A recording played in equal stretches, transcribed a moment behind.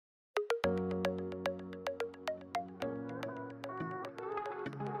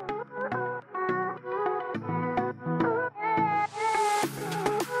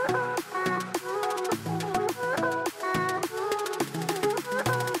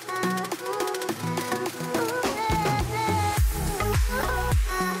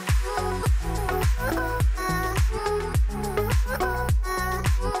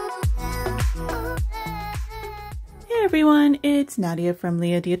it's Nadia from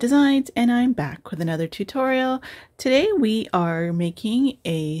LiaDia Designs, and I'm back with another tutorial. Today we are making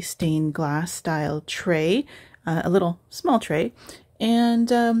a stained glass style tray, a little small tray.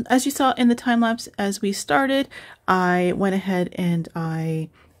 And as you saw in the time lapse as we started, I went ahead and I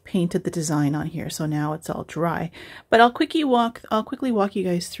painted the design on here, so now it's all dry. But I'll quickly walk you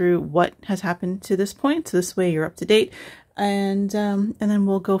guys through what has happened to this point, so this way you're up to date. And then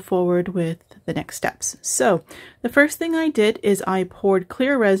we'll go forward with the next steps. So the first thing I did is I poured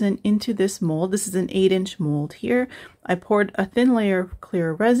clear resin into this mold. This is an 8-inch mold here. I poured a thin layer of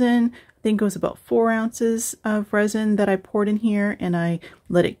clear resin. I think it was about 4 ounces of resin that I poured in here, and I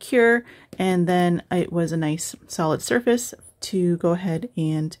let it cure, and then it was a nice solid surface to go ahead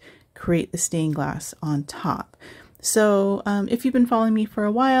and create the stained glass on top. So if you've been following me for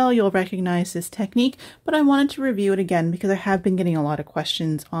a while, you'll recognize this technique, but I wanted to review it again because I have been getting a lot of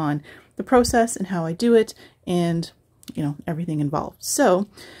questions on the process and how I do it and, you know, everything involved. So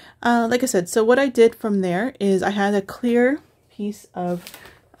like I said, so what I did from there is I had a clear piece of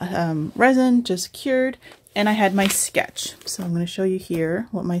resin just cured, and I had my sketch. So I'm going to show you here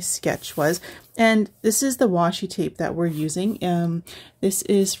what my sketch was. And this is the washi tape that we're using. This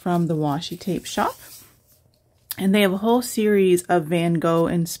is from the washi tape shop. And they have a whole series of Van Gogh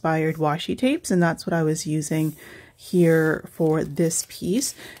inspired washi tapes, and that's what I was using here for this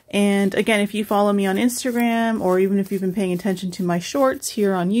piece. And again, if you follow me on Instagram, or even if you've been paying attention to my shorts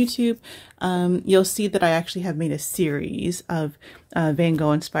here on YouTube, you'll see that I actually have made a series of Van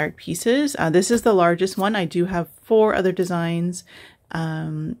Gogh inspired pieces. This is the largest one. I do have 4 other designs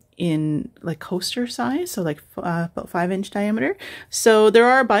in like coaster size, so like about 5-inch diameter. So there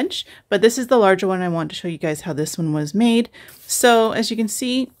are a bunch, but this is the larger one. I want to show you guys how this one was made. So as you can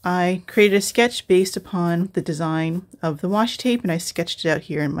see, I created a sketch based upon the design of the washi tape, and I sketched it out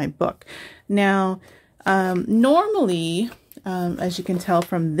here in my book. Now, normally, as you can tell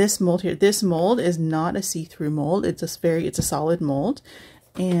from this mold here, this mold is not a see-through mold. It's a solid mold.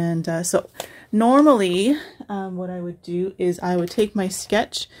 And so normally what I would do is I would take my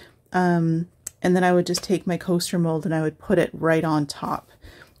sketch and then I would just take my coaster mold and I would put it right on top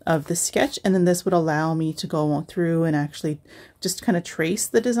of the sketch, and then this would allow me to go on through and actually just kind of trace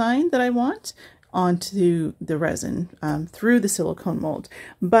the design that I want onto the resin through the silicone mold.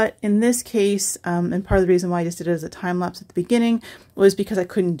 But in this case, and part of the reason why I just did it as a time lapse at the beginning was because I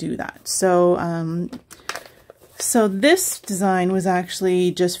couldn't do that. So so this design was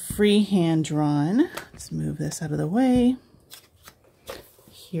actually just freehand drawn. Let's move this out of the way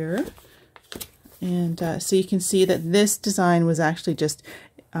here. And so you can see that this design was actually just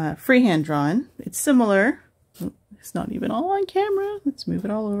freehand drawn. It's similar. Oh, it's not even all on camera. Let's move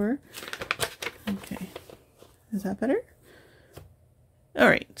it all over. Okay. Is that better? All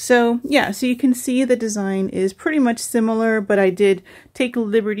right, so yeah, so you can see the design is pretty much similar, but I did take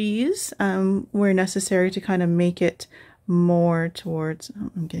liberties where necessary to kind of make it more towards, oh,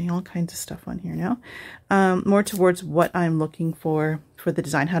 I'm getting all kinds of stuff on here now, more towards what I'm looking for the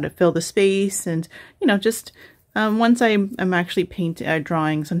design, how to fill the space, and, you know, just once I'm actually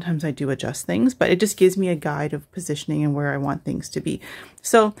drawing, sometimes I do adjust things, but it just gives me a guide of positioning and where I want things to be.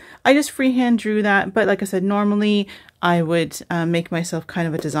 So I just freehand drew that, but like I said, normally I would make myself kind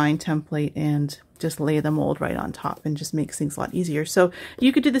of a design template and just lay the mold right on top, and just makes things a lot easier. So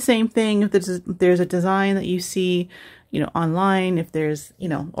you could do the same thing if there's a design that you see, you know, online, if there's, you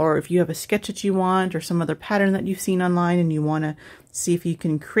know, or if you have a sketch that you want or some other pattern that you've seen online and you want to see if you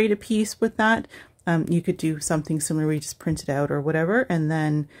can create a piece with that. You could do something similar where you just print it out or whatever, and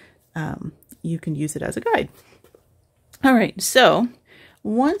then you can use it as a guide. All right, so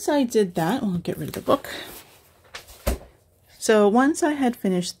once I did that, I'll get rid of the book. So once I had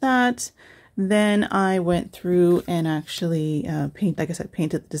finished that, then I went through and actually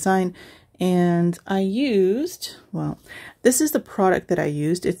painted the design. And I used, well, this is the product that I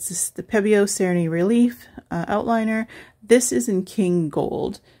used. It's the Pebeo Serenity Relief outliner. This is in King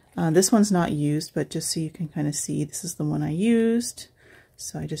Gold. This one's not used, but just so you can kind of see, this is the one I used.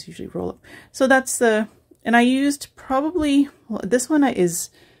 So I just usually roll up. So that's the, and I used probably, well, this one is,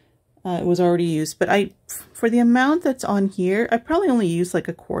 it was already used, but for the amount that's on here, I probably only used like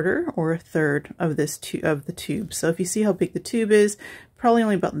 1/4 or 1/3 of this of the tube. So if you see how big the tube is, probably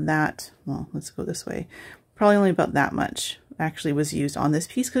only about that, well, let's go this way. Probably only about that much actually was used on this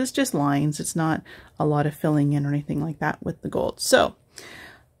piece, because it's just lines. It's not a lot of filling in or anything like that with the gold. So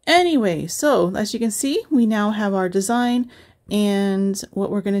anyway, so as you can see, we now have our design, and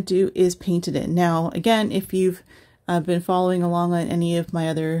what we're going to do is paint it in. Now, again, if you've been following along on any of my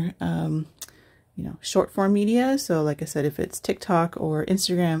other you know, short form media. So like I said, if it's TikTok or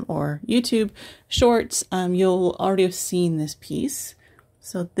Instagram or YouTube Shorts, you'll already have seen this piece.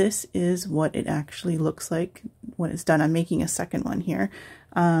 So this is what it actually looks like when it's done. I'm making a second one here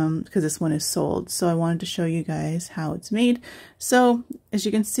because this one is sold. So I wanted to show you guys how it's made. So as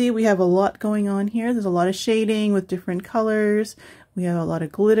you can see, we have a lot going on here. There's a lot of shading with different colors. We have a lot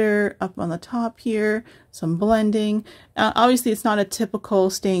of glitter up on the top here, some blending. Obviously, it's not a typical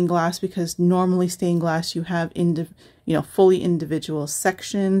stained glass because normally stained glass you have fully individual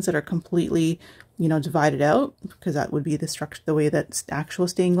sections that are completely, you know, divided out, because that would be the structure, the way that actual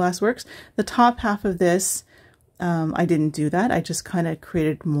stained glass works. The top half of this, I didn't do that. I just kind of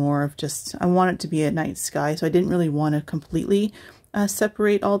created more of just, I want it to be a night sky, so I didn't really want to completely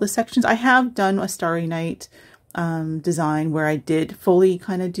separate all the sections. I have done a Starry Night design where I did fully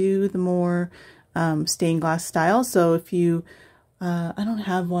kind of do the more stained glass style. So if you I don't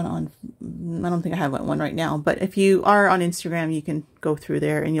have one on, I don't think I have one right now, but if you are on Instagram, you can go through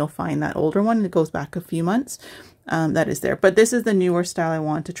there and you'll find that older one. It goes back a few months. That is there, but this is the newer style I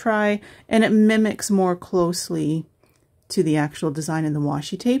want to try, and it mimics more closely to the actual design in the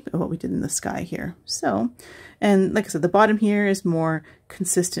washi tape of what we did in the sky here. So, and like I said, the bottom here is more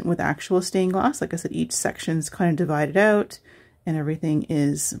consistent with actual stained glass. Like I said, each section is kind of divided out and everything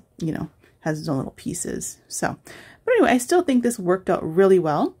is, you know, has its own little pieces. So, but anyway, I still think this worked out really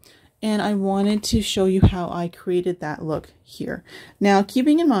well. And I wanted to show you how I created that look here. Now,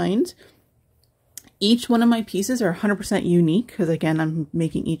 keeping in mind, each one of my pieces are 100% unique because, again, I'm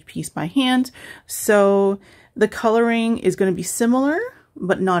making each piece by hand. So the coloring is going to be similar,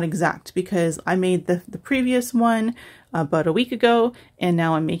 but not exact, because I made the previous one about a week ago, and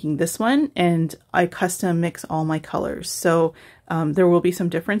now I'm making this one, and I custom mix all my colors. So there will be some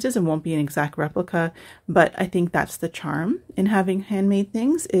differences and won't be an exact replica, but I think that's the charm in having handmade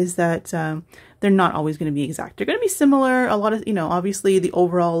things, is that they're not always going to be exact. They're going to be similar. A lot of, you know, obviously the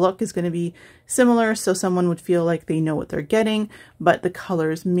overall look is going to be similar, so someone would feel like they know what they're getting, but the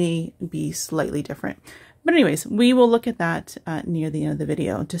colors may be slightly different. But anyways, we will look at that near the end of the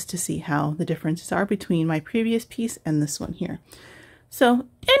video just to see how the differences are between my previous piece and this one here. So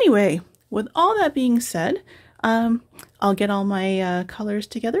anyway, with all that being said, I'll get all my colors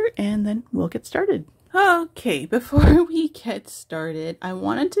together and then we'll get started. Okay, before we get started, I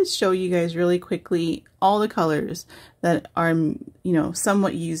wanted to show you guys really quickly all the colors that I'm, you know,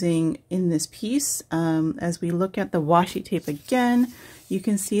 somewhat using in this piece. As we look at the washi tape again, you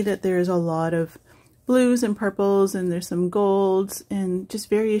can see that there's a lot of blues and purples, and there's some golds and just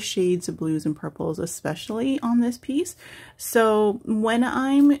various shades of blues and purples, especially on this piece. So when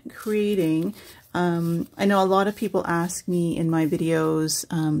I'm creating, I know a lot of people ask me in my videos,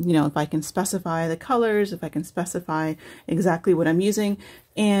 you know, if I can specify the colors, if I can specify exactly what I'm using.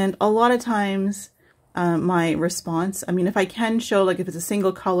 And a lot of times my response, I mean, if I can show, like if it's a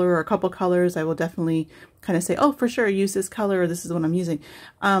single color or a couple colors, I will definitely kind of say, oh, for sure, use this color, or this is what I'm using.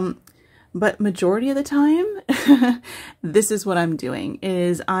 But majority of the time, this is what I'm doing,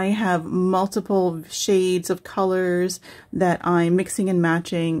 is I have multiple shades of colors that I'm mixing and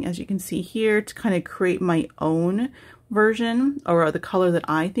matching, as you can see here, to kind of create my own version or the color that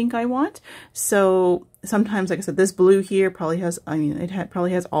I think I want. So sometimes, like I said, this blue here probably has, I mean,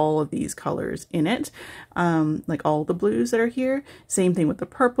 probably has all of these colors in it, like all the blues that are here. Same thing with the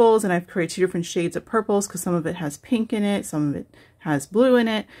purples, and I've created 2 different shades of purples because some of it has pink in it, some of it has blue in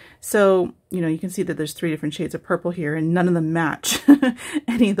it. So, you know, you can see that there's 3 different shades of purple here, and none of them match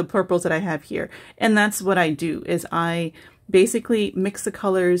any of the purples that I have here. And that's what I do, is I basically mix the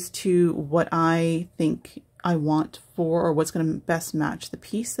colors to what I think I want for, or what's going to best match the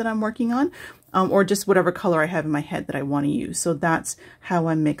piece that I'm working on, or just whatever color I have in my head that I want to use. So that's how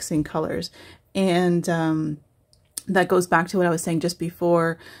I'm mixing colors. And that goes back to what I was saying just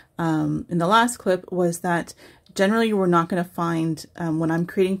before in the last clip, was that generally we're not going to find, when I'm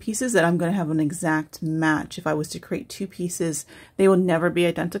creating pieces, that I'm going to have an exact match. If I was to create 2 pieces, they will never be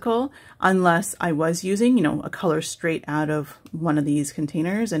identical unless I was using, you know, a color straight out of one of these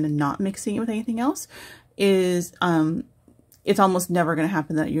containers and not mixing it with anything else. Is it's almost never going to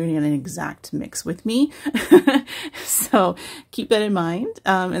happen that you're going to get an exact mix with me. So keep that in mind.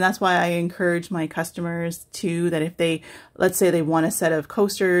 And that's why I encourage my customers to, that if they, let's say they want a set of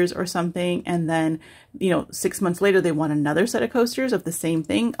coasters or something, and then, you know, 6 months later, they want another set of coasters of the same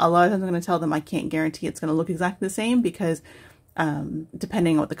thing. A lot of times I'm going to tell them I can't guarantee it's going to look exactly the same, because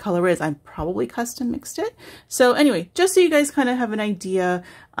depending on what the color is, I probably custom mixed it. So anyway, just so you guys kind of have an idea,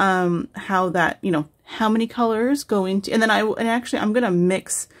 how that, you know, how many colors go into, and then actually I'm going to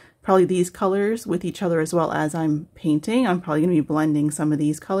mix probably these colors with each other as well as I'm painting. I'm probably going to be blending some of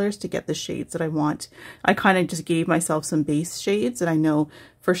these colors to get the shades that I want. I kind of just gave myself some base shades that I know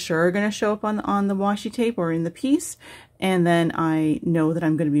for sure are going to show up on the washi tape or in the piece. And then I know that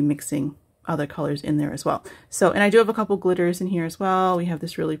I'm going to be mixing other colors in there as well. So, and I do have a couple glitters in here as well. We have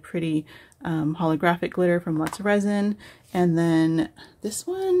this really pretty holographic glitter from Epoxy Resin. And then this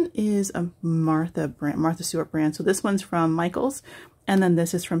one is a Martha Stewart brand. So this one's from Michael's. And then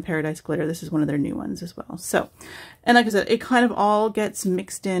this is from Paradise Glitter. This is one of their new ones as well. So, and like I said, it kind of all gets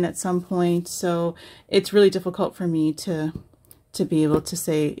mixed in at some point. So it's really difficult for me to be able to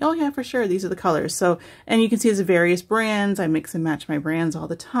say, oh yeah, for sure, these are the colors. So, and you can see there's various brands. I mix and match my brands all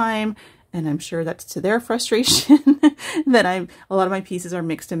the time. And I'm sure that's to their frustration that a lot of my pieces are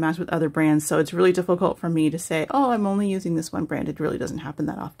mixed and matched with other brands. So it's really difficult for me to say, oh, I'm only using this one brand. It really doesn't happen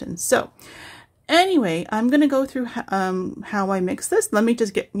that often. So anyway, I'm going to go through how I mix this. Let me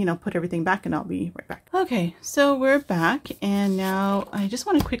just get, put everything back and I'll be right back. Okay, so we're back. And now I just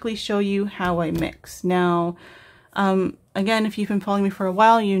want to quickly show you how I mix. Now, again, if you've been following me for a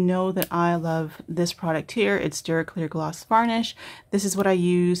while, you know that I love this product here. It's DuraClear Gloss Varnish. This is what I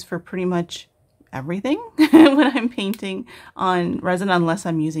use for pretty much everything when I'm painting on resin, unless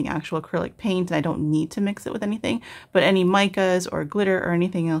I'm using actual acrylic paint and I don't need to mix it with anything. But any micas or glitter or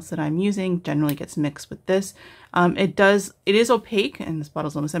anything else that I'm using generally gets mixed with this. It is opaque, and this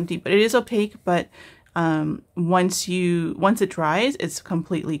bottle's almost empty, but it is opaque, but once it dries, it's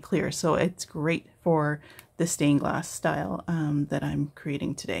completely clear. So it's great for the stained glass style that I'm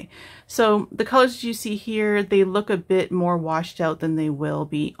creating today. So the colors you see here, they look a bit more washed out than they will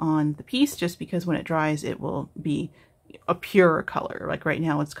be on the piece, just because when it dries, it will be a purer color. Like right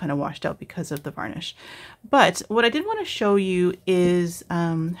now, it's kind of washed out because of the varnish. But what I did want to show you is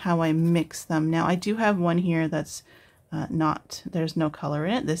how I mix them. Now I do have one here that's there's no color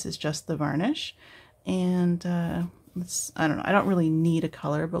in it. This is just the varnish. And I don't know, I don't really need a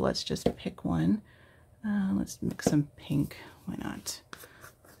color, but let's just pick one. Let's mix some pink, why not?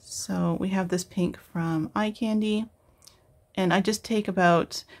 So we have this pink from Eye Candy, and I just take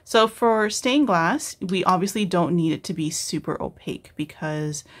so for stained glass, we obviously don't need it to be super opaque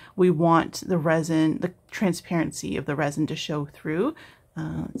because we want the resin, the transparency of the resin to show through.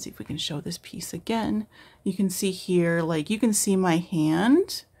 Let's see if we can show this piece again. You can see here, like you can see my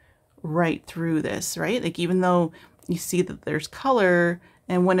hand right through this, right? Like even though you see that there's color,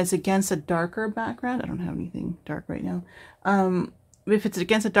 and when it's against a darker background, I don't have anything dark right now. If it's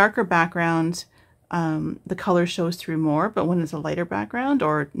against a darker background, the color shows through more, but when it's a lighter background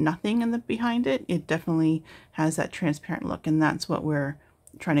or nothing behind it, it definitely has that transparent look, and that's what we're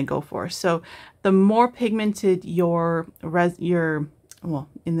trying to go for. So the more pigmented your well,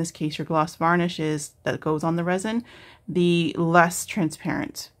 in this case, your gloss varnish is that goes on the resin, the less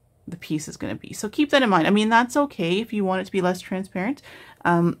transparent the piece is going to be. So keep that in mind. I mean, that's okay if you want it to be less transparent.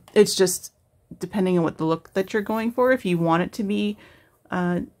 It's just depending on what the look that you're going for. If you want it to be,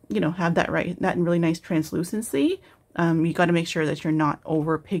 have that really nice translucency, you got to make sure that you're not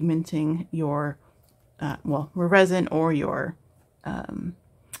over pigmenting your, resin or your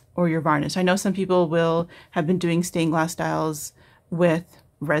varnish. I know some people have been doing stained glass styles with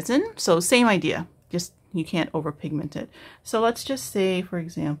resin. So same idea, just you can't over pigment it. So let's just say, for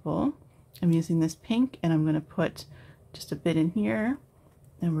example, I'm using this pink and I'm going to put just a bit in here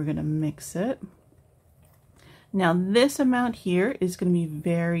and we're going to mix it. Now this amount here is going to be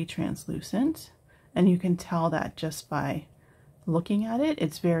very translucent, and you can tell that just by looking at it.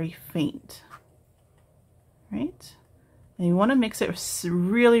 It's very faint, right? And you want to mix it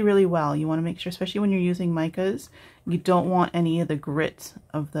really, really well. You want to make sure, especially when you're using micas, you don't want any of the grit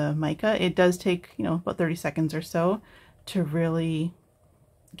of the mica. It does take, about 30 seconds or so to really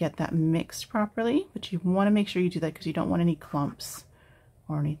get that mixed properly, but you want to make sure you do that because you don't want any clumps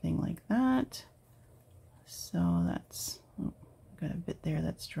or anything like that. So that's, got a bit there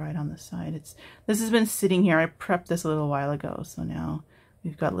that's dried on the side. This has been sitting here. I prepped this a little while ago, so now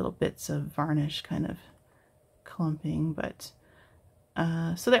we've got little bits of varnish kind of clumping, but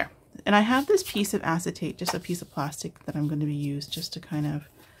so there. And I have this piece of acetate, just a piece of plastic that I'm going to be used just to kind of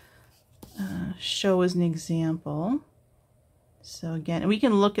show as an example. So again, and we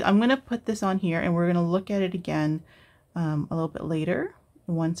can look at, I'm going to put this on here and we're going to look at it again a little bit later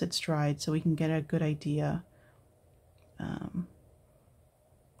once it's dried, so we can get a good idea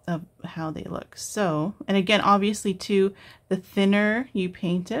of how they look. So, and again, obviously too, the thinner you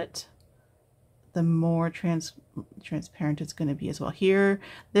paint it, the more transparent it's going to be as well. Here,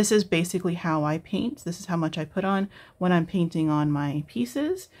 this is basically how I paint. This is how much I put on when I'm painting on my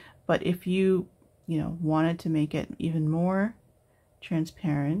pieces. But if you, wanted to make it even more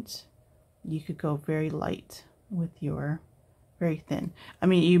transparent, you could go very light with your very thin. I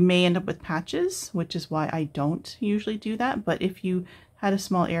mean, you may end up with patches, which is why I don't usually do that. But if you had a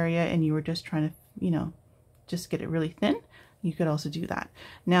small area and you were just trying to, you know, just get it really thin, you could also do that.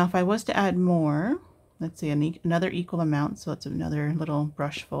 Now, if I was to add more, let's say another equal amount, so it's another little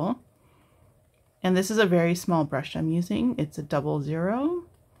brush full. And this is a very small brush I'm using. It's a 00.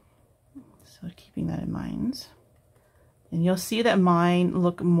 So keeping that in mind. And you'll see that mine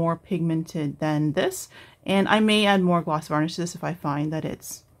look more pigmented than this. And I may add more gloss varnish to this if I find that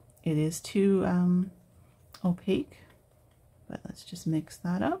it is too opaque. But let's just mix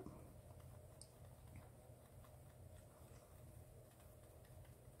that up.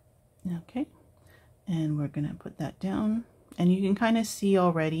 Okay. And we're going to put that down. And you can kind of see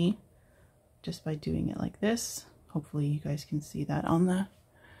already just by doing it like this. Hopefully you guys can see that on the,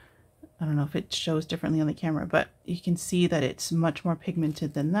 I don't know if it shows differently on the camera, but you can see that it's much more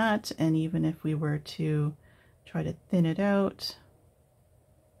pigmented than that. And even if we were to try to thin it out,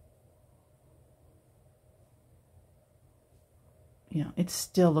 you know, it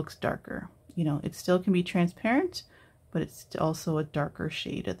still looks darker. You know, it still can be transparent, but it's also a darker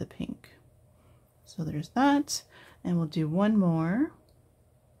shade of the pink. So there's that. And we'll do one more.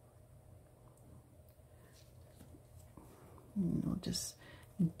 And we'll just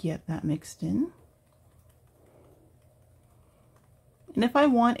get that mixed in. And if I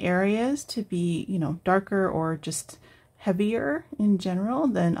want areas to be, you know, darker or just heavier in general,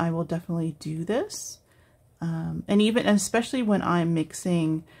 then I will definitely do this. And even, especially when I'm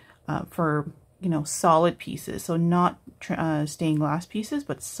mixing for, you know, solid pieces, so not stained glass pieces,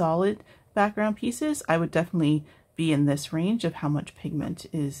 but solid background pieces, I would definitely be in this range of how much pigment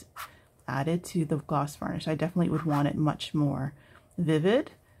is added to the gloss varnish. I definitely would want it much more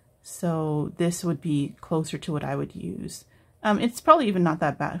vivid. So this would be closer to what I would use. It's probably even not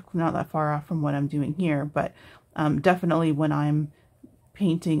that bad, not that far off from what I'm doing here, but definitely when I'm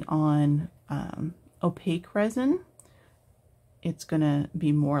painting on opaque resin, it's gonna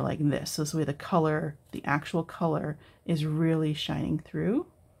be more like this. So this way the color, the actual color is really shining through.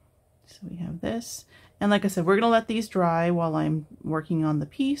 So we have this. And like I said, we're gonna let these dry while I'm working on the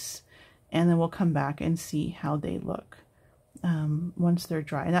piece, and then we'll come back and see how they look once they're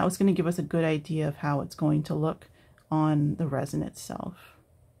dry. And that was gonna give us a good idea of how it's going to look on the resin itself.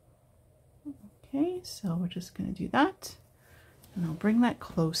 Okay, so we're just gonna do that. And I'll bring that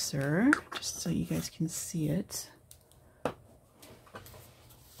closer just so you guys can see it.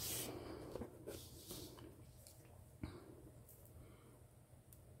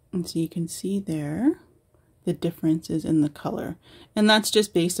 And so you can see there the differences in the color. And that's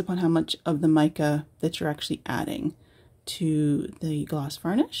just based upon how much of the mica that you're actually adding to the gloss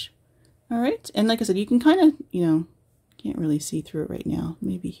varnish. All right, and like I said, you can kind of, you know, can't really see through it right now.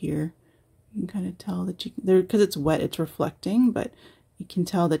 Maybe here. You can kind of tell that you can, there, because it's wet, it's reflecting, but you can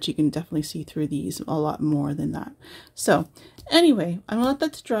tell that you can definitely see through these a lot more than that. So anyway, I'm gonna let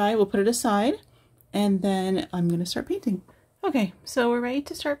that dry. We'll put it aside, and then I'm gonna start painting. Okay, so we're ready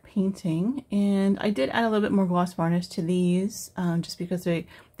to start painting, and I did add a little bit more gloss varnish to these just because they've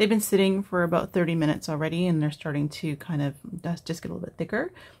been sitting for about 30 minutes already, and they're starting to kind of just get a little bit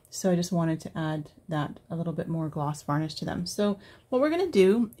thicker. So I just wanted to add that a little bit more gloss varnish to them. So what we're gonna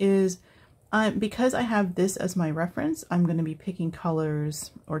do is, because I have this as my reference, I'm going to be picking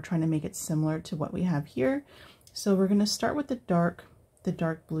colors or trying to make it similar to what we have here. So we're going to start with the dark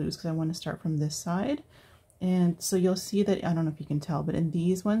blues, because I want to start from this side. And so you'll see that, I don't know if you can tell, but in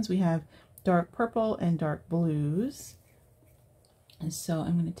these ones we have dark purple and dark blues. And so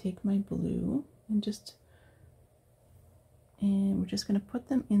I'm going to take my blue and we're just going to put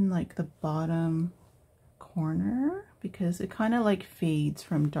them in like the bottom corner, because it kind of like fades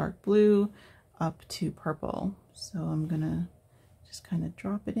from dark blue up to purple. So I'm gonna just kind of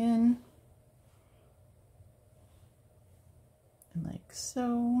drop it in and like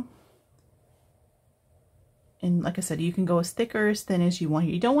so. And like I said, you can go as thick or as thin as you want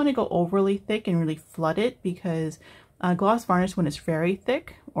here. You don't want to go overly thick and really flood it, because gloss varnish, when it's very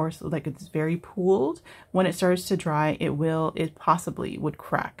thick or like it's very pooled, when it starts to dry, it possibly would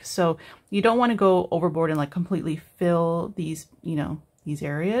crack. So you don't want to go overboard and like completely fill these, you know, these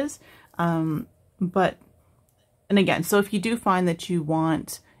areas. And again, so if you do find that you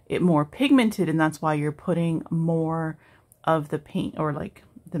want it more pigmented, and that's why you're putting more of the paint or like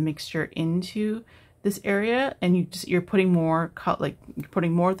the mixture into this area, and you're putting more you're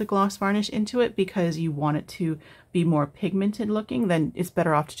putting more of the gloss varnish into it because you want it to be more pigmented looking, then it's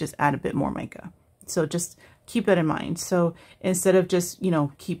better off to just add a bit more mica. So just keep that in mind. So instead of just, you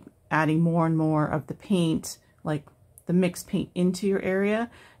know, keep adding more and more of the paint, like the mixed paint into your area,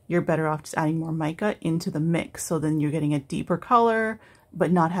 you're better off just adding more mica into the mix. So then you're getting a deeper color, but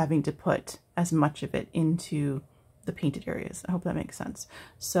not having to put as much of it into the painted areas. I hope that makes sense.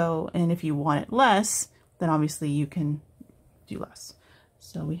 So, and if you want it less, then obviously you can do less.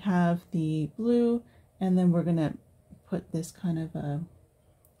 So we have the blue, and then we're gonna put this kind of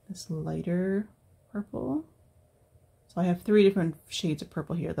this lighter purple. So I have 3 different shades of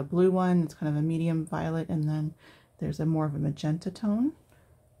purple here. The blue one, it's kind of a medium violet, and then there's a more of a magenta tone.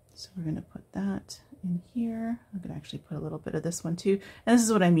 So we're gonna put that in here. I'm gonna actually put a little bit of this one too. And this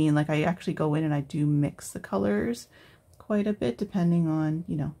is what I mean, like I actually go in and I do mix the colors quite a bit depending on,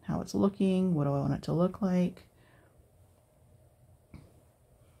 you know, how it's looking, what do I want it to look like.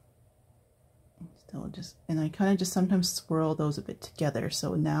 Still just, and I kind of just sometimes swirl those a bit together.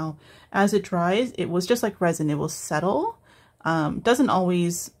 So now as it dries, it was just like resin, it will settle. Doesn't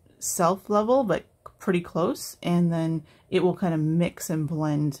always self-level, but pretty close. And then it will kind of mix and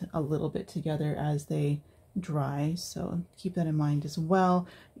blend a little bit together as they dry. So keep that in mind as well.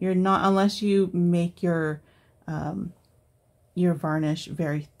 You're not, unless you make your varnish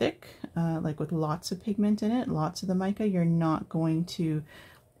very thick, like with lots of pigment in it, lots of the mica, you're not going to,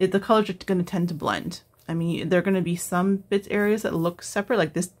 the colors are going to tend to blend. I mean, there are going to be some bits areas that look separate,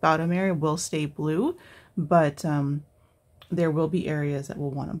 like this bottom area will stay blue, but there will be areas that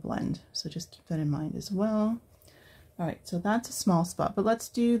will want to blend. So just keep that in mind as well. All right, so that's a small spot, but let's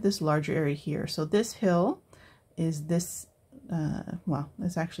do this larger area here. So this hill is this, well,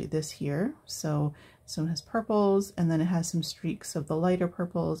 it's actually this here. So it has purples, and then it has some streaks of the lighter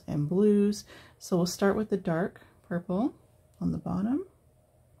purples and blues. So we'll start with the dark purple on the bottom,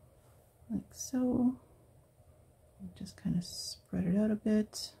 like so. Just kind of spread it out a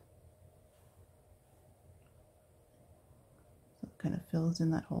bit. So it kind of fills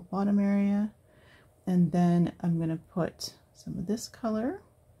in that whole bottom area. And then I'm going to put some of this color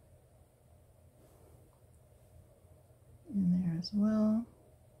in there as well.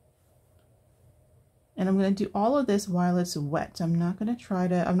 And I'm going to do all of this while it's wet. I'm not going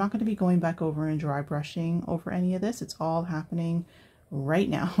to be going back over and dry brushing over any of this. It's all happening right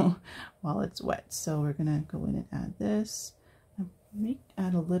now while it's wet. So we're going to go in and add this.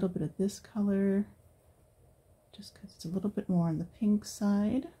 Add a little bit of this color just because it's a little bit more on the pink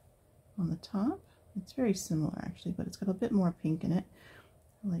side on the top. It's very similar actually, but it's got a bit more pink in it,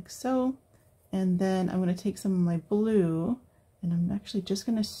 like so. And then I'm going to take some of my blue and I'm actually just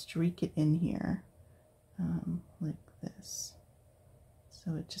going to streak it in here, like this.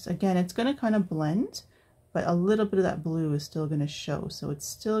 So it just, again, it's going to kind of blend, but a little bit of that blue is still going to show. So it's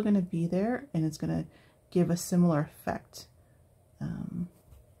still going to be there and it's going to give a similar effect. I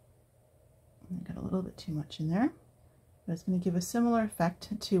got a little bit too much in there, but it's going to give a similar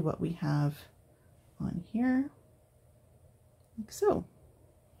effect to what we have on here, like so.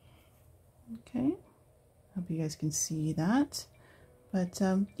 Okay, hope you guys can see that. But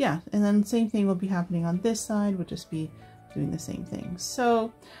yeah, and then same thing will be happening on this side. We'll just be doing the same thing.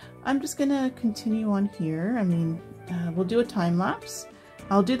 So I'm just gonna continue on here. I mean, we'll do a time lapse.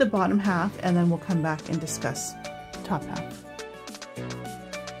 I'll do the bottom half and then we'll come back and discuss the top half.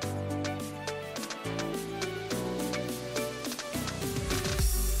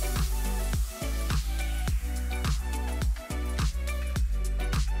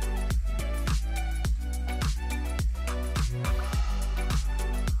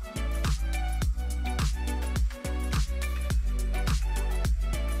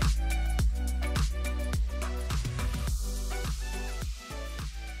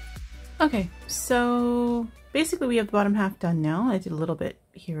 Okay, so basically we have the bottom half done now. I did a little bit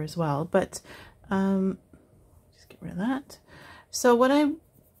here as well, but just get rid of that. So what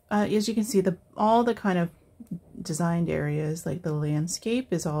as you can see, all the kind of designed areas, like the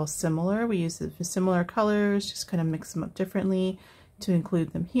landscape, is all similar. We use the similar colors, just kind of mix them up differently to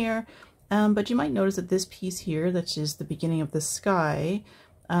include them here. But you might notice that this piece here, that's just the beginning of the sky,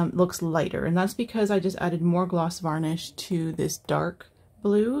 looks lighter, and that's because I just added more gloss varnish to this dark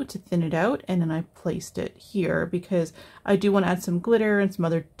blue to thin it out, and then I placed it here because I do want to add some glitter and some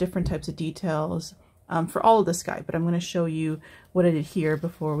other different types of details for all of the sky, but I'm going to show you what I did here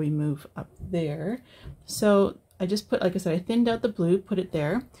before we move up there. So I just put, like I said, I thinned out the blue, put it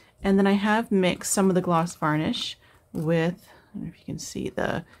there, and then I have mixed some of the gloss varnish with, I don't know if you can see,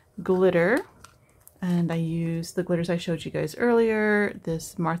 the glitter, and I used the glitters I showed you guys earlier,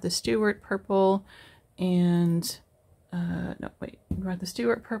 this Martha Stewart purple and Martha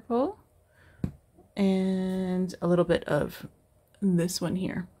Stewart purple, and a little bit of this one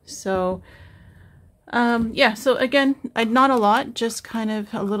here. So Yeah, so again, not a lot, just kind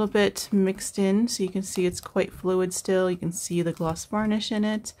of a little bit mixed in. So you can see it's quite fluid still. You can see the gloss varnish in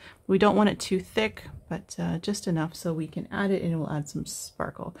it. We don't want it too thick, but just enough so we can add it and it will add some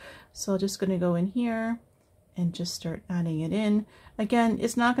sparkle. So I'm just going to go in here and just start adding it in. Again,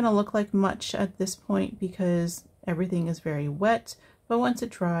 it's not going to look like much at this point because everything is very wet, but once it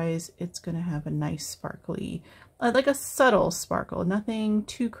dries, it's going to have a nice sparkly, like a subtle sparkle, nothing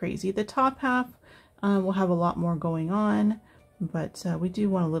too crazy. The top half we'll have a lot more going on, but we do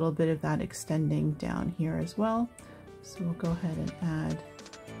want a little bit of that extending down here as well. So we'll go ahead and add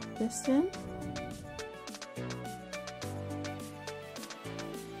this in.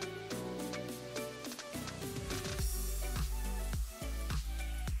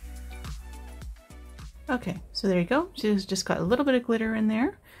 Okay, so there you go. She's just got a little bit of glitter in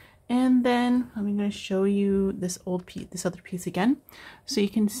there. And then I'm going to show you this old piece, this other piece again. So you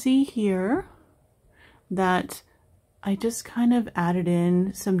can see here that I just kind of added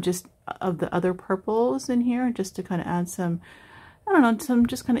in some just of the other purples in here just to kind of add some, I don't know, some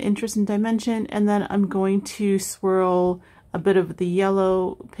just kind of interest and dimension. And then I'm going to swirl a bit of the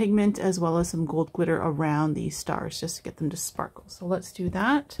yellow pigment as well as some gold glitter around these stars just to get them to sparkle. So let's do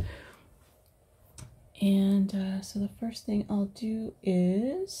that. And so the first thing I'll do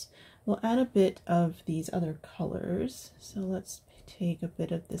is we'll add a bit of these other colors. So let's take a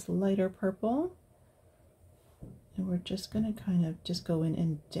bit of this lighter purple. And we're just gonna kind of just go in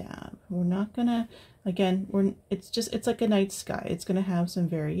and dab. We're not gonna, again, it's like a night sky. It's gonna have some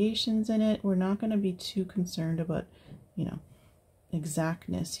variations in it. We're not gonna be too concerned about, you know,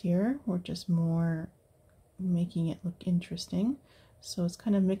 exactness here. We're just more making it look interesting. So it's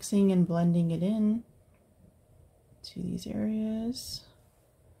kind of mixing and blending it in to these areas,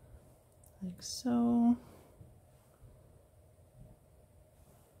 like so.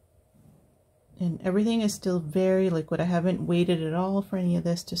 And everything is still very liquid. I haven't waited at all for any of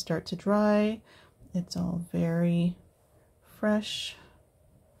this to start to dry. It's all very fresh.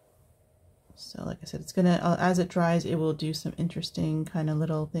 So like I said, it's gonna, as it dries, it will do some interesting kind of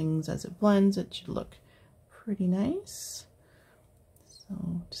little things as it blends. It should look pretty nice.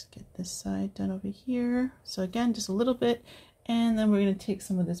 So just get this side done over here. So again, just a little bit. And then we're gonna take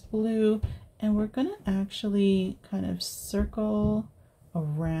some of this blue and we're gonna actually kind of circle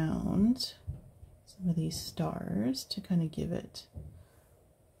around some of these stars to kind of give it,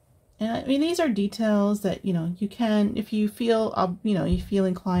 and I mean these are details that, you know, you can, if you feel you know, you feel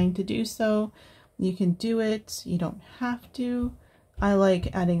inclined to do so, you can do it. You don't have to. I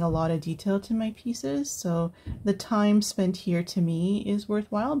like adding a lot of detail to my pieces, so the time spent here to me is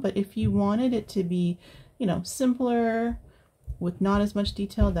worthwhile. But if you wanted it to be, you know, simpler with not as much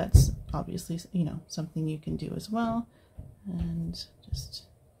detail, that's obviously, you know, something you can do as well. And just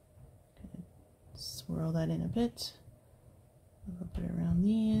swirl that in a bit, a little bit around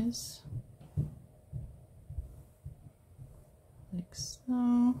these, like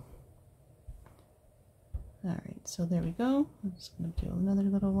so. All right, so there we go. I'm just going to do another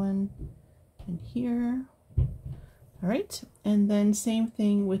little one in here. All right, and then same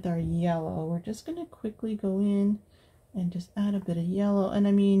thing with our yellow. We're just going to quickly go in and just add a bit of yellow. And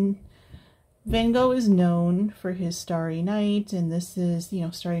I mean, Van Gogh is known for his Starry Night, and this is, you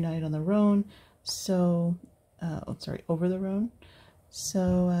know, Starry Night on the Rhone. So, oh, sorry, over the Rhone.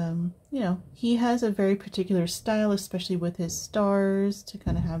 So, you know, he has a very particular style, especially with his stars, to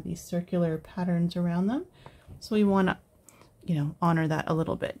kind of have these circular patterns around them. So we want to, you know, honor that a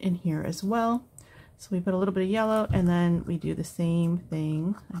little bit in here as well. So we put a little bit of yellow, and then we do the same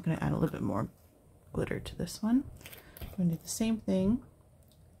thing. I'm going to add a little bit more glitter to this one. I'm going to do the same thing,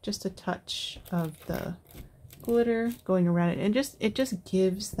 just a touch of the glitter going around it, and it just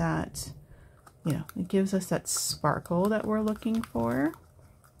gives that, you know, it gives us that sparkle that we're looking for,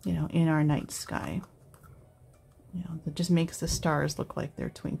 you know, in our night sky. You know, it just makes the stars look like they're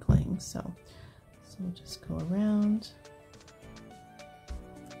twinkling. So we'll just go around,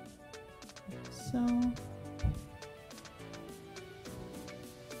 like so.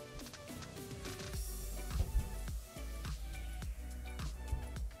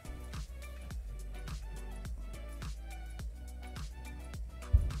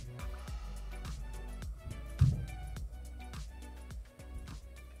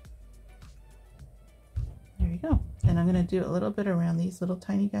 Go. And I'm going to do a little bit around these little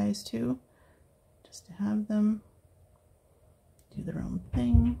tiny guys too, just to have them do their own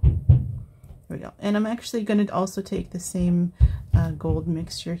thing. There we go. And I'm actually going to also take the same gold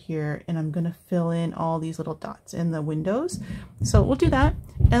mixture here, and I'm going to fill in all these little dots in the windows. So we'll do that,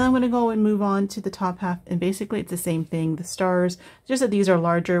 and I'm going to go and move on to the top half, and basically it's the same thing. The stars, just that these are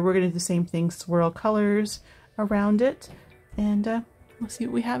larger, we're going to do the same thing, swirl colors around it, and we'll see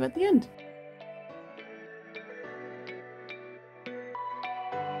what we have at the end.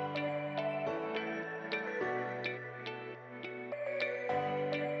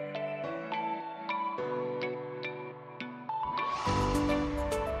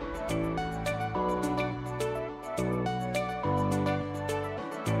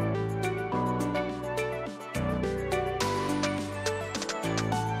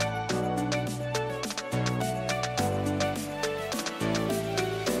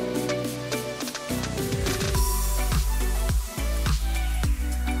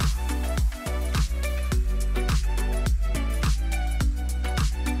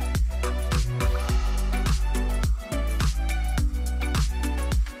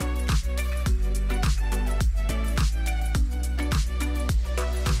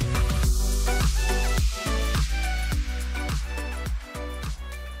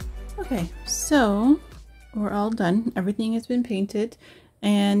 Okay, so we're all done. Everything has been painted,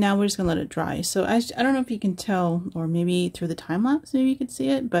 and now we're just gonna let it dry. So I don't know if you can tell, or maybe through the time lapse, maybe you can see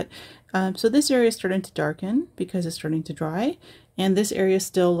it, but so this area is starting to darken because it's starting to dry, and this area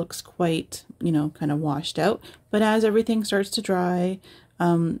still looks quite, you know, kind of washed out. But as everything starts to dry,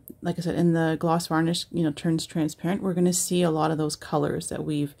 like I said, and the gloss varnish, you know, turns transparent, we're gonna see a lot of those colors that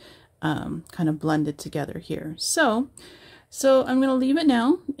we've kind of blended together here. So I'm going to leave it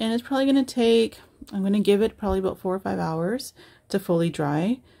now, and it's probably going to take, I'm going to give it probably about 4 or 5 hours to fully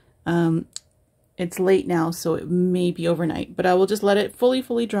dry. It's late now, so it may be overnight, but I will just let it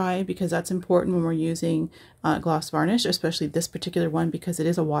fully dry because that's important when we're using gloss varnish, especially this particular one because it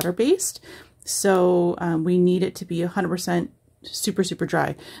is a water-based. So we need it to be 100% super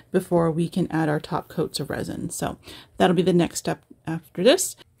dry before we can add our top coats of resin. So that'll be the next step after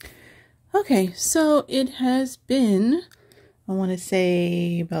this. Okay, so it has been, I want to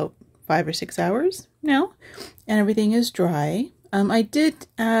say about 5 or 6 hours now, and everything is dry. I did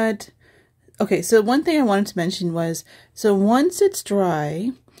add, okay, so one thing I wanted to mention was, so once it's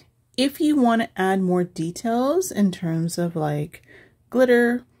dry, if you want to add more details in terms of like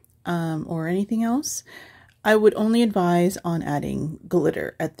glitter or anything else, I would only advise on adding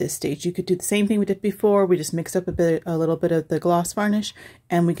glitter at this stage. You could do the same thing we did before. We just mix up a little bit of the gloss varnish,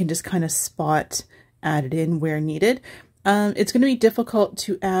 and we can just kind of spot add it in where needed. It's going to be difficult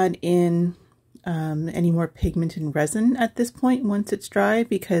to add in any more pigment and resin at this point once it's dry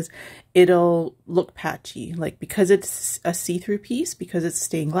because it'll look patchy. Like because it's a see-through piece, because it's a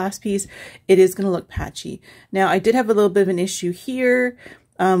stained glass piece, it is going to look patchy. Now I did have a little bit of an issue here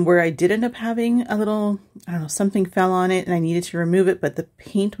where I did end up having a little, I don't know, something fell on it and I needed to remove it, but the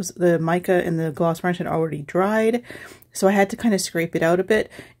paint was, the mica and the gloss varnish had already dried. So I had to kind of scrape it out a bit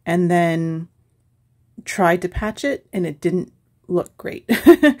and then tried to patch it, and it didn't look great.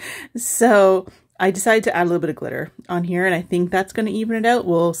 So I decided to add a little bit of glitter on here, and I think that's going to even it out.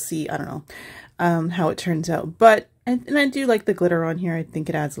 We'll see. I don't know how it turns out, but and I do like the glitter on here. I think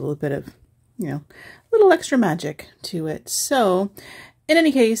it adds a little bit of, you know, a little extra magic to it. So in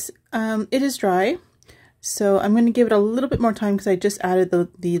any case, it is dry. So I'm going to give it a little bit more time because I just added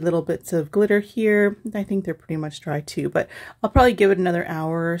the little bits of glitter here. I think they're pretty much dry too, but I'll probably give it another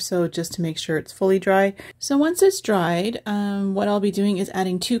hour or so just to make sure it's fully dry. So once it's dried, what I'll be doing is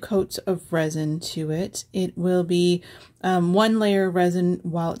adding 2 coats of resin to it. It will be 1 layer of resin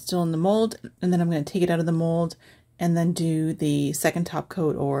while it's still in the mold, and then I'm going to take it out of the mold and then do the second top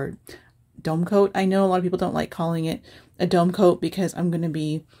coat or dome coat. I know a lot of people don't like calling it a dome coat because I'm going to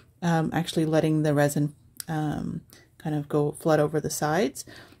be actually letting the resin kind of go flood over the sides.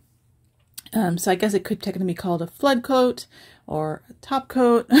 So I guess it could technically be called a flood coat or a top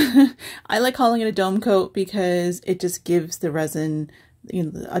coat. I like calling it a dome coat because it just gives the resin, you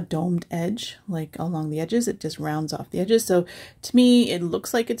know, a domed edge, like along the edges. It just rounds off the edges. So to me, it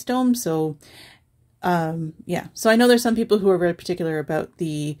looks like it's domed. So yeah, so I know there's some people who are very particular about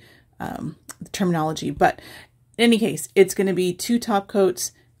the terminology, but in any case, it's going to be 2 top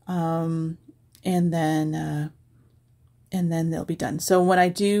coats, and then they'll be done. So when I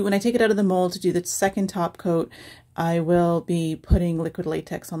take it out of the mold to do the second top coat, I will be putting liquid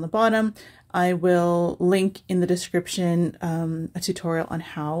latex on the bottom. I will link in the description a tutorial on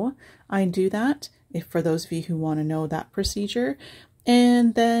how I do that, if for those of you who want to know that procedure.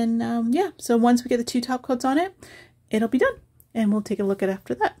 And then yeah, so once we get the 2 top coats on it, it'll be done, and we'll take a look at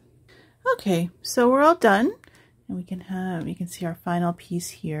after that. Okay, so we're all done, and you can see our final piece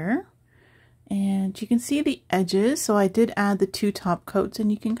here. And you can see the edges. So I did add the 2 top coats,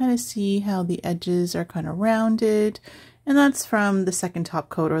 and you can kind of see how the edges are kind of rounded. And that's from the second top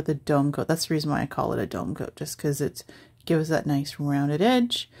coat, or the dome coat. That's the reason why I call it a dome coat, just because it gives that nice rounded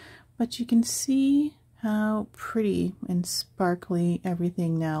edge. But you can see how pretty and sparkly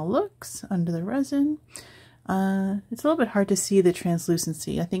everything now looks under the resin. It's a little bit hard to see the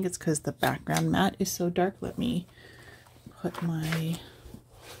translucency. I think it's because the background mat is so dark. Let me put my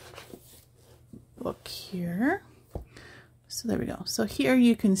book here. So there we go. So here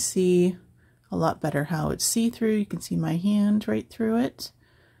you can see a lot better how it's see-through. You can see my hand right through it.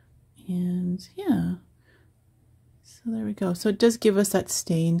 And yeah, so there we go. So it does give us that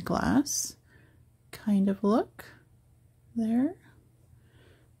stained glass kind of look there.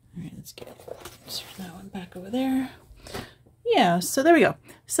 All right, let's get that one back over there. Yeah, so there we go.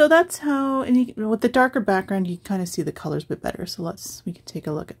 So that's how, and with the darker background, you can kind of see the colors a bit better. So we can take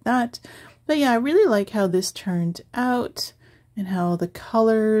a look at that. But yeah, I really like how this turned out and how the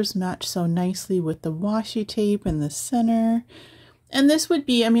colors match so nicely with the washi tape in the center. And this would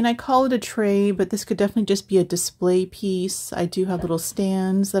be, I mean, I call it a tray, but this could definitely just be a display piece. I do have little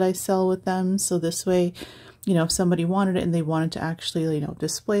stands that I sell with them. So this way, you know, if somebody wanted it and they wanted to actually, you know,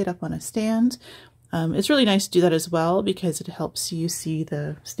 display it up on a stand, it's really nice to do that as well, because it helps you see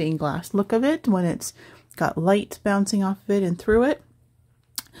the stained glass look of it when it's got light bouncing off of it and through it.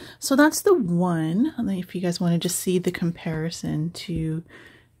 So that's the one. If you guys want to just see the comparison to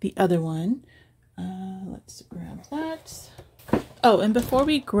the other one, let's grab that. Oh, and before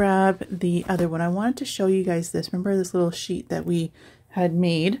we grab the other one, I wanted to show you guys this. Remember this little sheet that we had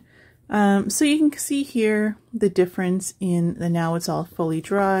made? So you can see here the difference in the, now it's all fully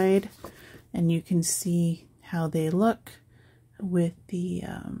dried, and you can see how they look with the,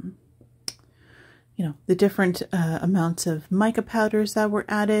 you know, the different amounts of mica powders that were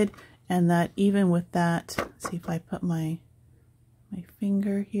added, and that even with that, let's see if I put my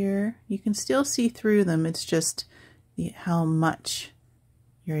finger here, you can still see through them. It's just how much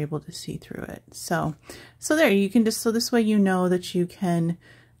you're able to see through it. So there, you can just, so this way you know that you can,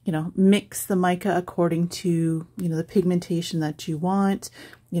 you know, mix the mica according to, you know, the pigmentation that you want,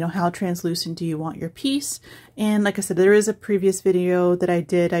 you know, how translucent do you want your piece. And like I said, there is a previous video that I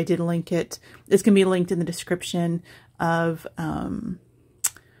did link it. It's going to be linked in the description of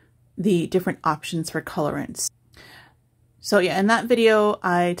the different options for colorants. So yeah, in that video,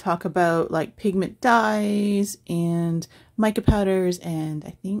 I talk about like pigment dyes and mica powders, and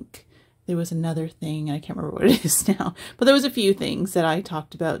I think there was another thing, and I can't remember what it is now, but there was a few things that I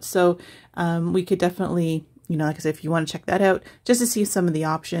talked about. So we could definitely, you know, like I said, if you want to check that out, just to see some of the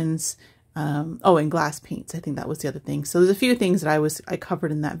options. Oh, and glass paints, I think that was the other thing. So there's a few things that I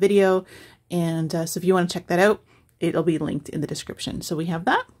covered in that video. And so if you want to check that out, it'll be linked in the description. So we have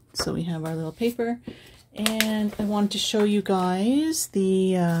that. So we have our little paper. And I wanted to show you guys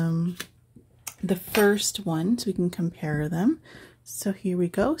the first one so we can compare them. So here we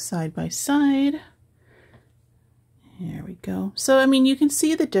go, side by side. There we go. So, I mean, you can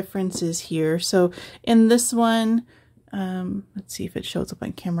see the differences here. So in this one, let's see if it shows up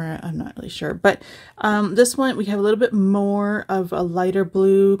on camera. I'm not really sure. But this one, we have a little bit more of a lighter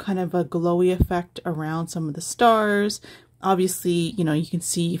blue, kind of a glowy effect around some of the stars. Obviously, you know, you can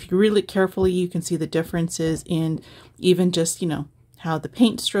see, if you read it carefully, you can see the differences in even just, you know, how the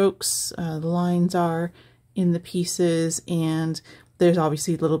paint strokes, the lines are in the pieces. And there's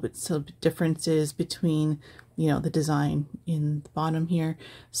obviously little bits of differences between, you know, the design in the bottom here.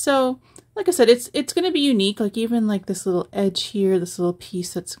 So like I said, it's going to be unique. Like even like this little edge here, this little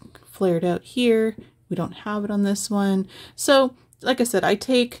piece that's flared out here, we don't have it on this one. So like I said, I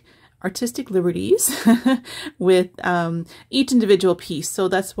take artistic liberties with each individual piece. So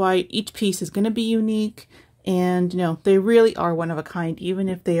that's why each piece is going to be unique. And, you know, they really are one of a kind, even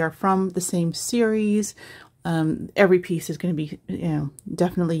if they are from the same series. Every piece is going to be, you know,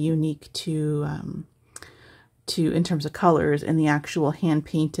 definitely unique to in terms of colors and the actual hand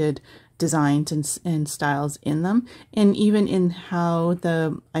painted designs and styles in them. And even in how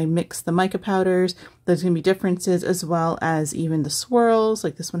I mix the mica powders, there's going to be differences, as well as even the swirls.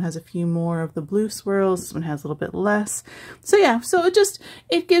 Like this one has a few more of the blue swirls, this one has a little bit less. So yeah, so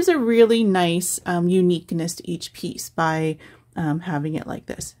it gives a really nice uniqueness to each piece by having it like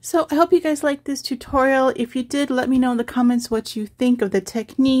this. So I hope you guys liked this tutorial. If you did, let me know in the comments what you think of the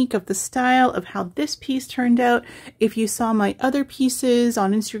technique, of the style, of how this piece turned out. If you saw my other pieces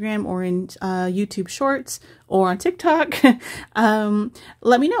on Instagram or in YouTube Shorts or on TikTok,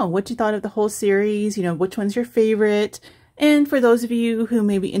 let me know what you thought of the whole series, you know, which one's your favorite. And for those of you who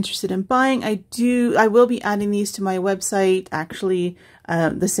may be interested in buying, I will be adding these to my website actually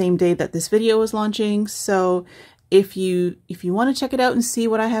the same day that this video is launching. So if you want to check it out and see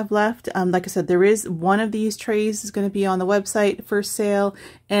what I have left, like I said, there is one of these trays is going to be on the website for sale,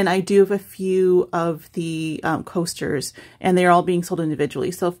 and I do have a few of the coasters, and they're all being sold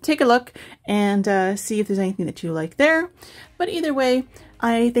individually. So take a look and see if there's anything that you like there. But either way,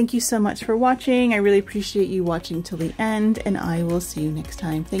 I thank you so much for watching. I really appreciate you watching till the end, and I will see you next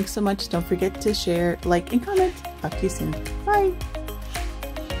time. Thanks so much. Don't forget to share, like, and comment. Talk to you soon. Bye.